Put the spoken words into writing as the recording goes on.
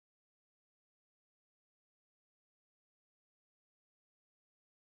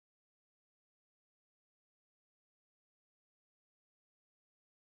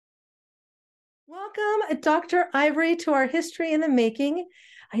Welcome, Dr. Ivery, to our History in the Making.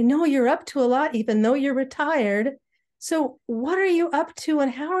 I know you're up to a lot, even though you're retired. So, what are you up to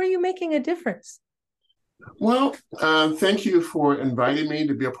and how are you making a difference? Well, thank you for inviting me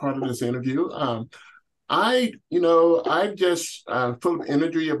to be a part of this interview. I just full of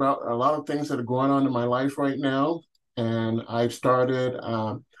energy about a lot of things that are going on in my life right now, and I've started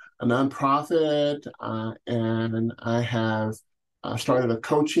a nonprofit, and I have started a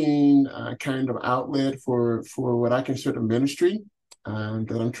coaching kind of outlet for what I consider ministry,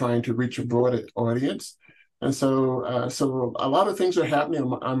 that I'm trying to reach a broader audience. And so a lot of things are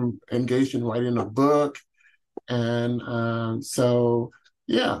happening. I'm engaged in writing a book. And so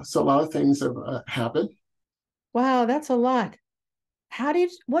a lot of things have happened. Wow, that's a lot.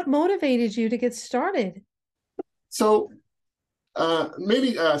 What motivated you to get started? So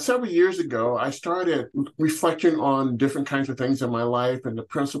maybe several years ago, I started reflecting on different kinds of things in my life and the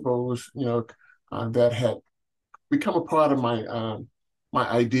principles, that had become a part of my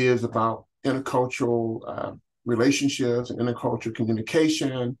ideas about intercultural relationships and intercultural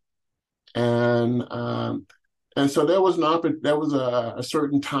communication. And so there was a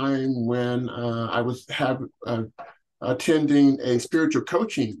certain time when I was attending a spiritual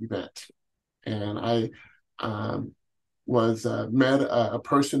coaching event, and I um, was met a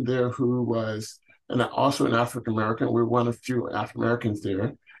person there who was also an African American. We were one of few African Americans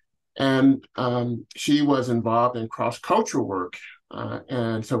there, and she was involved in cross cultural work,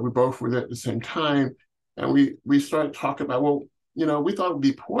 and so we both were there at the same time, and we started talking about, well, we thought it would be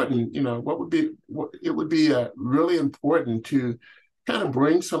important, it would be really important to kind of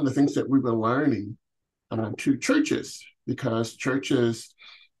bring some of the things that we were learning to churches, because churches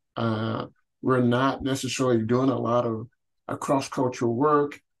uh, were not necessarily doing a lot of cross-cultural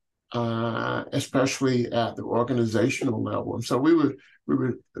work, especially at the organizational level. And so we would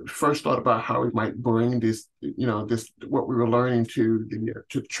first thought about how we might bring this what we were learning to the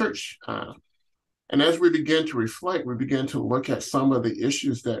church. And as we begin to reflect, we begin to look at some of the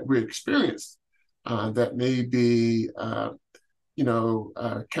issues that we experienced that may be, kind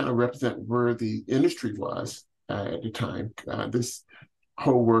of represent where the industry was at the time. This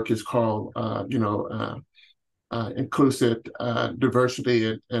whole work is called, inclusive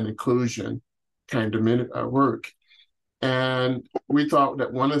diversity and inclusion kind of work. And we thought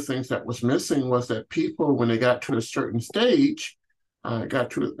that one of the things that was missing was that people, when they got to a certain stage, got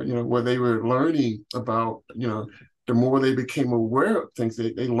to where they were learning about, the more they became aware of things,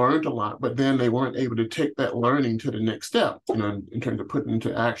 they learned a lot, but then they weren't able to take that learning to the next step, in terms of putting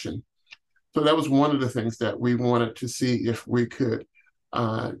into action. So that was one of the things that we wanted to see if we could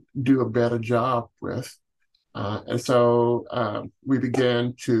do a better job with. And so we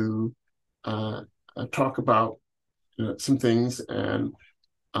began to talk about some things, and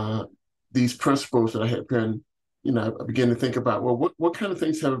these principles that I had been, I began to think about, well, what kind of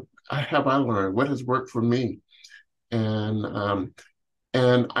things have I learned? What has worked for me? And I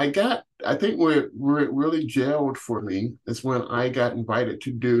think where it really gelled for me is when I got invited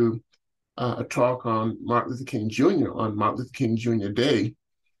to do a talk on Martin Luther King Jr. on Martin Luther King Jr. Day,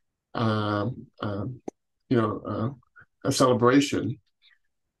 um, um, a celebration.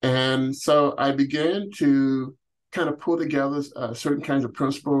 And so I began to kind of pull together certain kinds of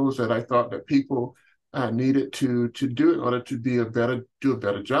principles that I thought that people needed to do in order to do a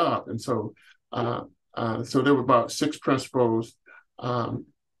better job. And so there were about six principles. Um,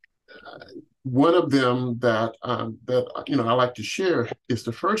 One of them that I like to share is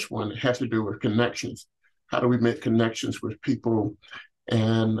the first one. It has to do with connections. How do we make connections with people?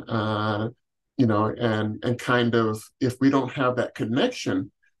 And and kind of, if we don't have that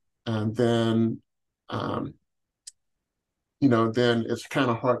connection, and um, then it's kind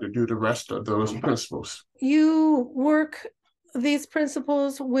of hard to do the rest of those principles. You work these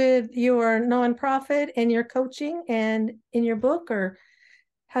principles with your nonprofit and your coaching and in your book, or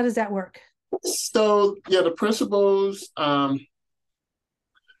how does that work? So yeah, the principles,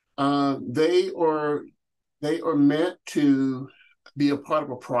 they are meant to be a part of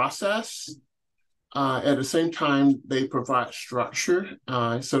a process. At the same time, they provide structure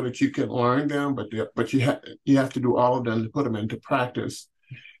so that you can learn them, but you have to do all of them to put them into practice.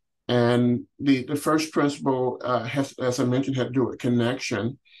 And the first principle has, as I mentioned, had to do with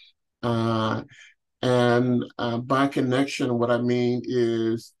connection. Uh, and by connection, what I mean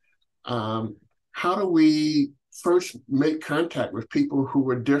is, um, how do we first make contact with people who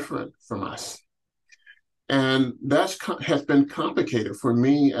are different from us? And has been complicated for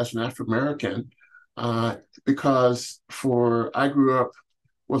me as an African American, because I grew up,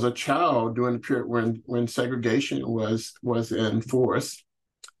 was a child during the period when segregation was in force.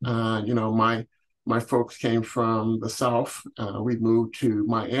 My my folks came from the South. We moved to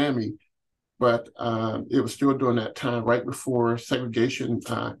Miami, but it was still during that time, right before segregation,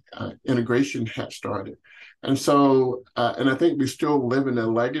 integration had started. And so, and I think we still live in the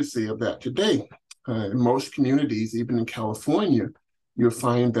legacy of that today. In most communities, even in California, you'll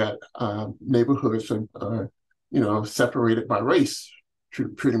find that neighborhoods are separated by race,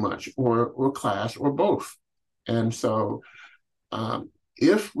 pretty much, or class, or both. And so,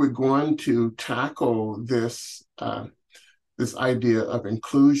 if we're going to tackle this idea of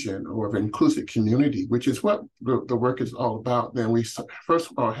inclusion or of inclusive community, which is what the work is all about, then we first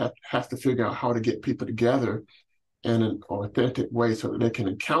of all have to figure out how to get people together in an authentic way so that they can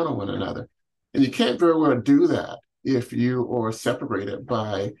encounter one another. And you can't very well do that if you are separated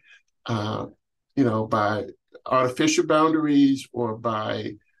by, by artificial boundaries, or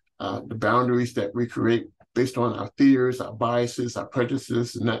by the boundaries that we create based on our fears, our biases, our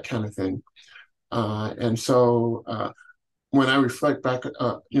prejudices, and that kind of thing. And so when I reflect back,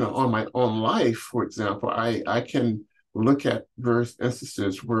 on my own life, for example, I can look at various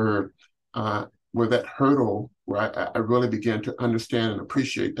instances where that hurdle, where I really began to understand and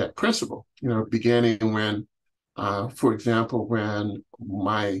appreciate that principle. Beginning when, for example, when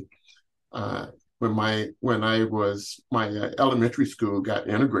my elementary school got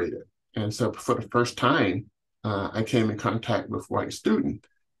integrated, and so for the first time, I came in contact with white students.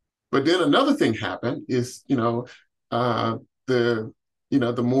 But then another thing happened is, the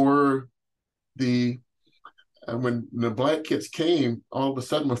more when the black kids came, all of a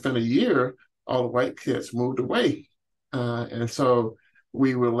sudden within a year, all the white kids moved away. And so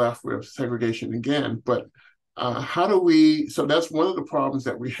we were left with segregation again. But so that's one of the problems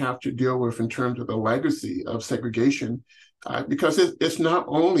that we have to deal with in terms of the legacy of segregation, because it's not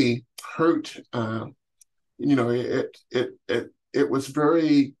only hurt, it was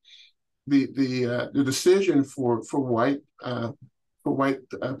very, the decision for white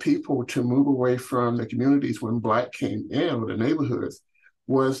people to move away from the communities when black came in, or the neighborhoods,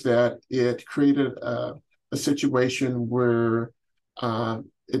 was that it created a situation where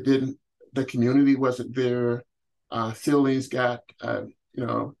the community wasn't there, feelings got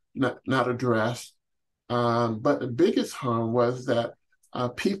not addressed. But the biggest harm was that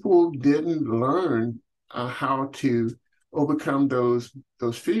people didn't learn how to overcome those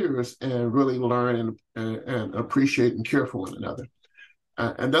fears and really learn and appreciate and care for one another.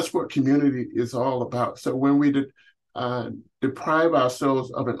 And that's what community is all about. So when we deprive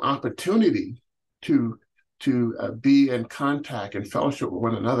ourselves of an opportunity to be in contact and fellowship with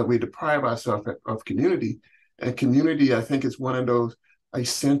one another, we deprive ourselves of community. And community, I think, is one of those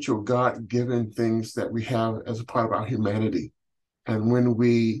essential God-given things that we have as a part of our humanity. And when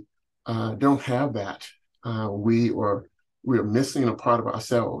we don't have that, we are missing a part of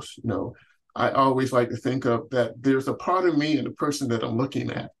ourselves. I always like to think of that there's a part of me in the person that I'm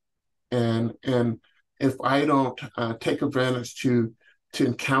looking at. And if I don't take advantage to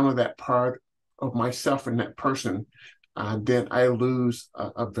encounter that part of myself in that person, then I lose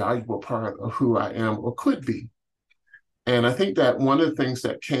a valuable part of who I am or could be. And I think that one of the things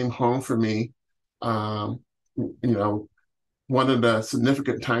that came home for me, one of the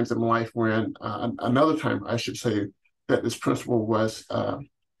significant times in my life when, another time I should say, that this principle was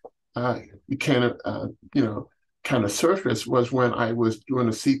kind of surfaced, was when I was doing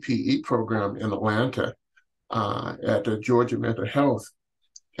a CPE program in Atlanta at the Georgia Mental Health.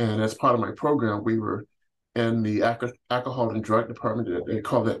 And as part of my program, we were in the alcohol and drug department. They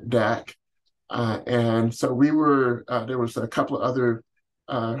call it DAC. And so we were, there was a couple of other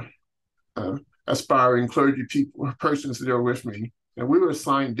aspiring clergy persons there with me. And we were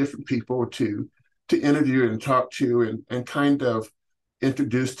assigned different people to interview and talk to, and kind of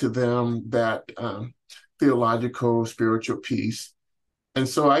introduce to them that theological, spiritual piece. And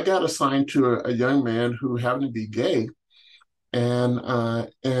so I got assigned to a young man who happened to be gay, and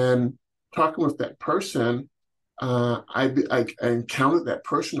talking with that person, I encountered that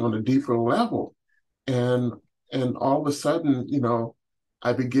person on a deeper level, and all of a sudden,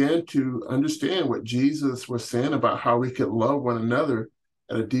 I began to understand what Jesus was saying about how we could love one another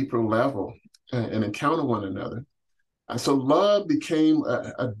at a deeper level and encounter one another. So love became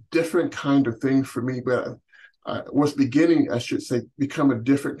a different kind of thing for me, but was beginning, I should say, become a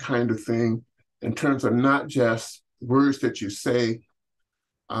different kind of thing in terms of not just words that you say,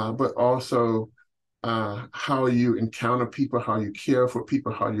 but also how you encounter people, how you care for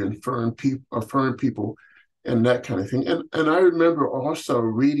people, how you affirm people, and that kind of thing. And I remember also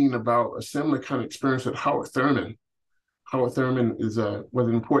reading about a similar kind of experience with Howard Thurman. Howard Thurman was an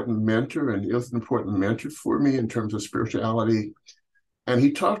important mentor, and is an important mentor for me in terms of spirituality. And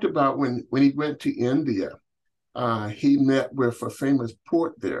he talked about when he went to India, he met with a famous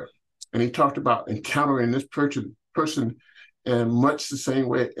poet there, and he talked about encountering this person in much the same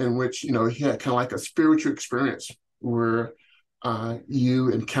way in which he had kind of like a spiritual experience where you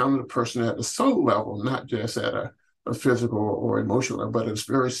encounter the person at the soul level, not just at a physical or emotional level, but it's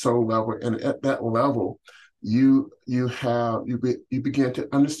very soul level. And at that level, you begin to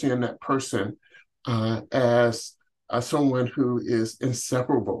understand that person as someone who is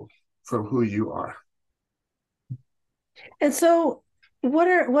inseparable from who you are. And so what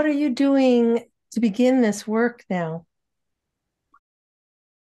are you doing to begin this work now?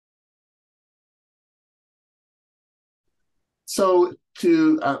 So,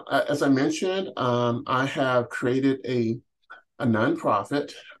 as I mentioned, I have created a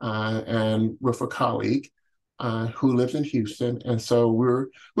nonprofit and with a colleague who lives in Houston, and so we're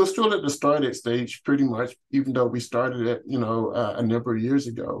still at the started stage, pretty much. Even though we started it, a number of years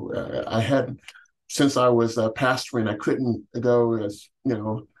ago, I had since I was pastoring, I couldn't go as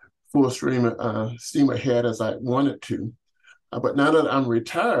full steam ahead as I wanted to. But now that I'm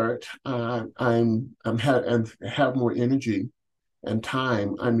retired, and have more energy and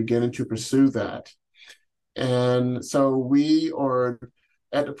time, I'm beginning to pursue that. And so we are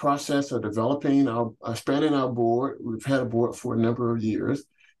at the process of developing expanding our board. We've had a board for a number of years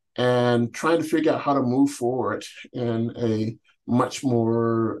and trying to figure out how to move forward in a much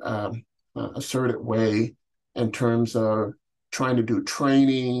more assertive way in terms of trying to do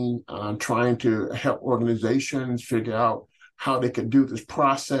training, trying to help organizations figure out how they can do this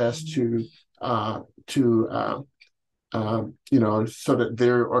process to so that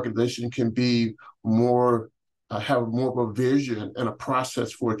their organization can be more, have more of a vision and a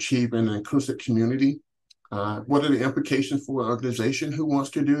process for achieving an inclusive community. What are the implications for an organization who wants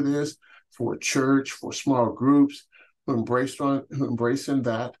to do this, for a church, for small groups who embracing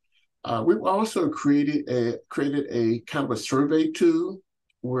that? We've also created a kind of a survey tool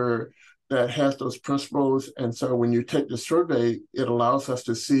where that has those principles. And so when you take the survey, it allows us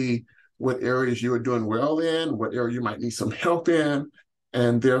to see what areas you are doing well in, what area you might need some help in,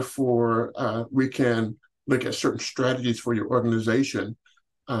 and therefore we can look at certain strategies for your organization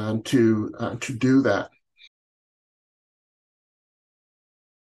to do that.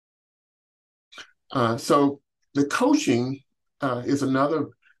 So the coaching is another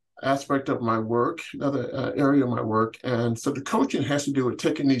aspect of my work, another area of my work. And so the coaching has to do with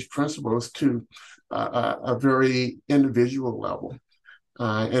taking these principles to a very individual level.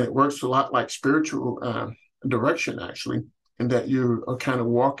 And it works a lot like spiritual direction, actually, in that you are kind of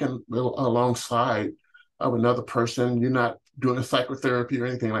walking alongside of another person. You're not doing a psychotherapy or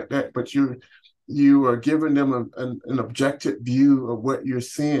anything like that, but you are giving them an objective view of what you're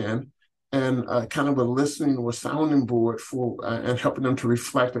seeing and kind of a listening or sounding board for and helping them to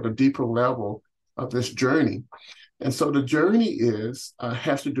reflect at a deeper level of this journey. And so the journey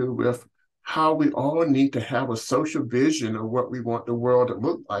has to do with how we all need to have a social vision of what we want the world to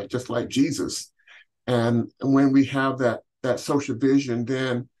look like, just like Jesus. And when we have that social vision,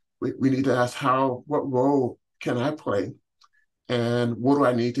 then we need to ask what role can I play? And what do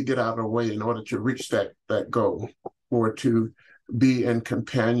I need to get out of the way in order to reach that goal or to be in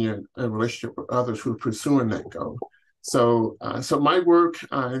companion and relationship with others who are pursuing that goal? So my work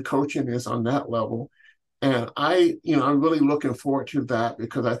in coaching is on that level. And I'm really looking forward to that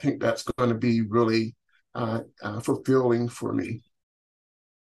because I think that's going to be really fulfilling for me.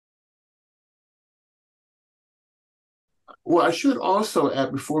 Well, I should also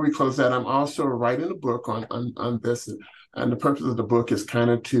add before we close that, I'm also writing a book on this. And the purpose of the book is kind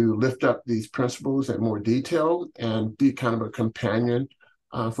of to lift up these principles in more detail and be kind of a companion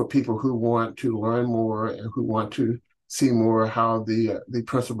for people who want to learn more and who want to see more how the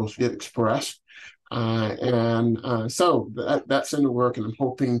principles get expressed. So that's in the work, and I'm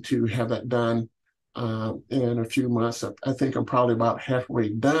hoping to have that done in a few months. I think I'm probably about halfway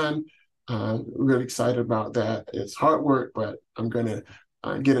done. Really excited about that. It's hard work, but I'm going to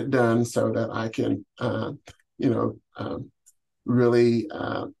get it done so that I can, really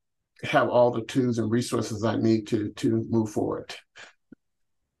have all the tools and resources I need to move forward.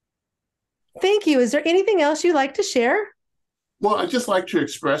 Thank you. Is there anything else you'd like to share? Well, I'd just like to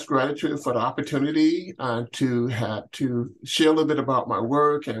express gratitude for the opportunity to share a little bit about my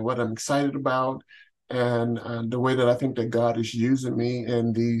work and what I'm excited about, and the way that I think that God is using me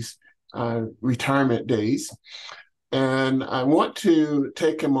in these retirement days. And I want to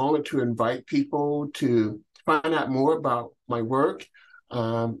take a moment to invite people to find out more about my work.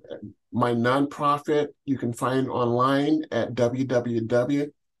 My nonprofit, you can find online at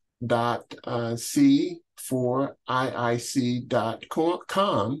www.ivery,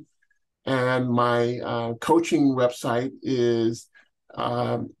 c4iic.com. And my coaching website is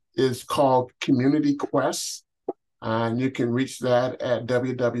called Community Quest. And you can reach that at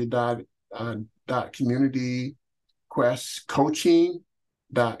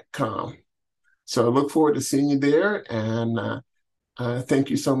www.communityquestcoaching.com. So I look forward to seeing you there. And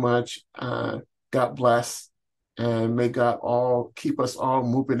thank you so much. God bless. And may God all keep us all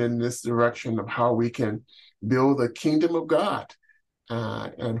moving in this direction of how we can build the kingdom of God.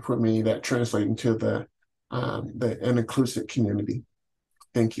 And for me, that translating to an inclusive community.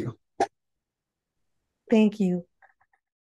 Thank you. Thank you.